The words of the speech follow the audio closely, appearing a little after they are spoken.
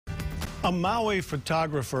A Maui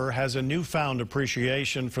photographer has a newfound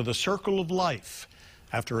appreciation for the circle of life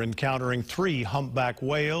after encountering 3 humpback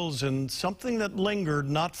whales and something that lingered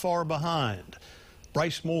not far behind.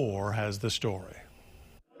 Bryce Moore has the story.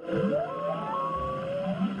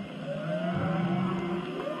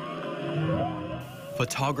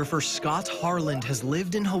 Photographer Scott Harland has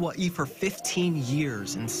lived in Hawaii for 15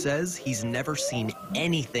 years and says he's never seen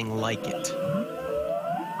anything like it.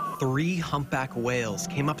 3 humpback whales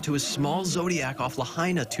came up to his small zodiac off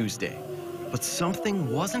Lahaina Tuesday, but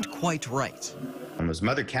something wasn't quite right. It was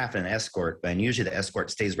mother calf and an escort, and usually the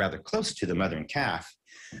escort stays rather close to the mother and calf.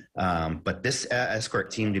 But this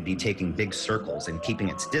escort seemed to be taking big circles and keeping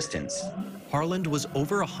its distance. Harland was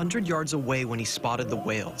over 100 yards away when he spotted the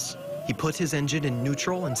whales. He put his engine in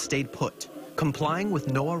neutral and stayed put, complying with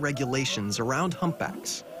NOAA regulations around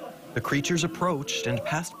humpbacks. The creatures approached and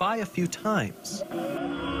passed by a few times.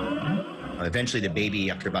 Eventually, the baby,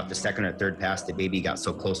 after about the second or third pass, the baby got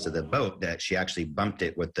so close to the boat that she actually bumped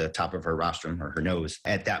it with the top of her rostrum or her nose.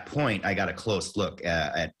 At that point, I got a close look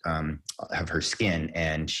at her skin,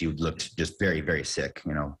 and she looked just very, very sick,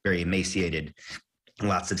 very emaciated.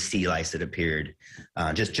 Lots of sea lice that appeared,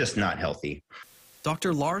 just not healthy.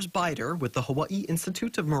 Dr. Lars Beider with the Hawaii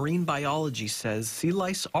Institute of Marine Biology says sea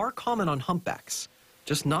lice are common on humpbacks,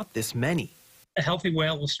 just not this many. A healthy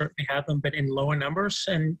whale will certainly have them, but in lower numbers.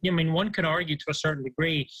 And one could argue to a certain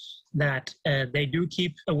degree that they do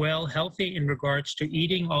keep a whale healthy in regards to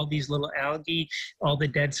eating all these little algae, all the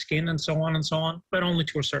dead skin, and so on, but only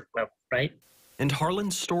to a certain level, right? And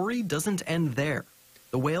Harland's story doesn't end there.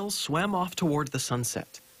 The whales swam off toward the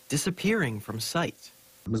sunset, disappearing from sight.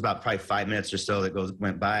 It was about probably 5 minutes or so that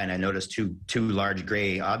went by, and I noticed two large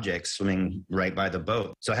gray objects swimming right by the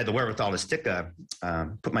boat. So I had the wherewithal to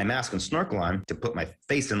put my mask and snorkel on to put my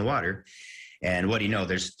face in the water. And what do you know,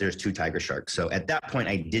 there's 2 tiger sharks. So at that point,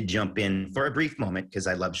 I did jump in for a brief moment because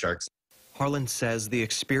I love sharks. Harland says the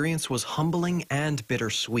experience was humbling and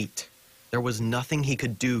bittersweet. There was nothing he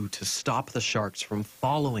could do to stop the sharks from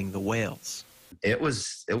following the whales. It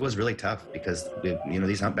was really tough because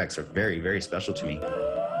these humpbacks are very, very special to me.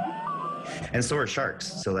 And so are sharks,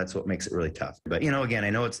 so that's what makes it really tough. But again, I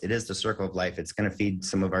know it is the circle of life. It's going to feed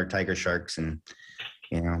some of our tiger sharks, and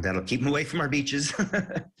that'll keep them away from our beaches.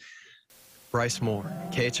 Bryce Moore,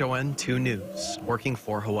 KHON 2 News, working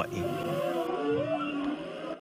for Hawaii.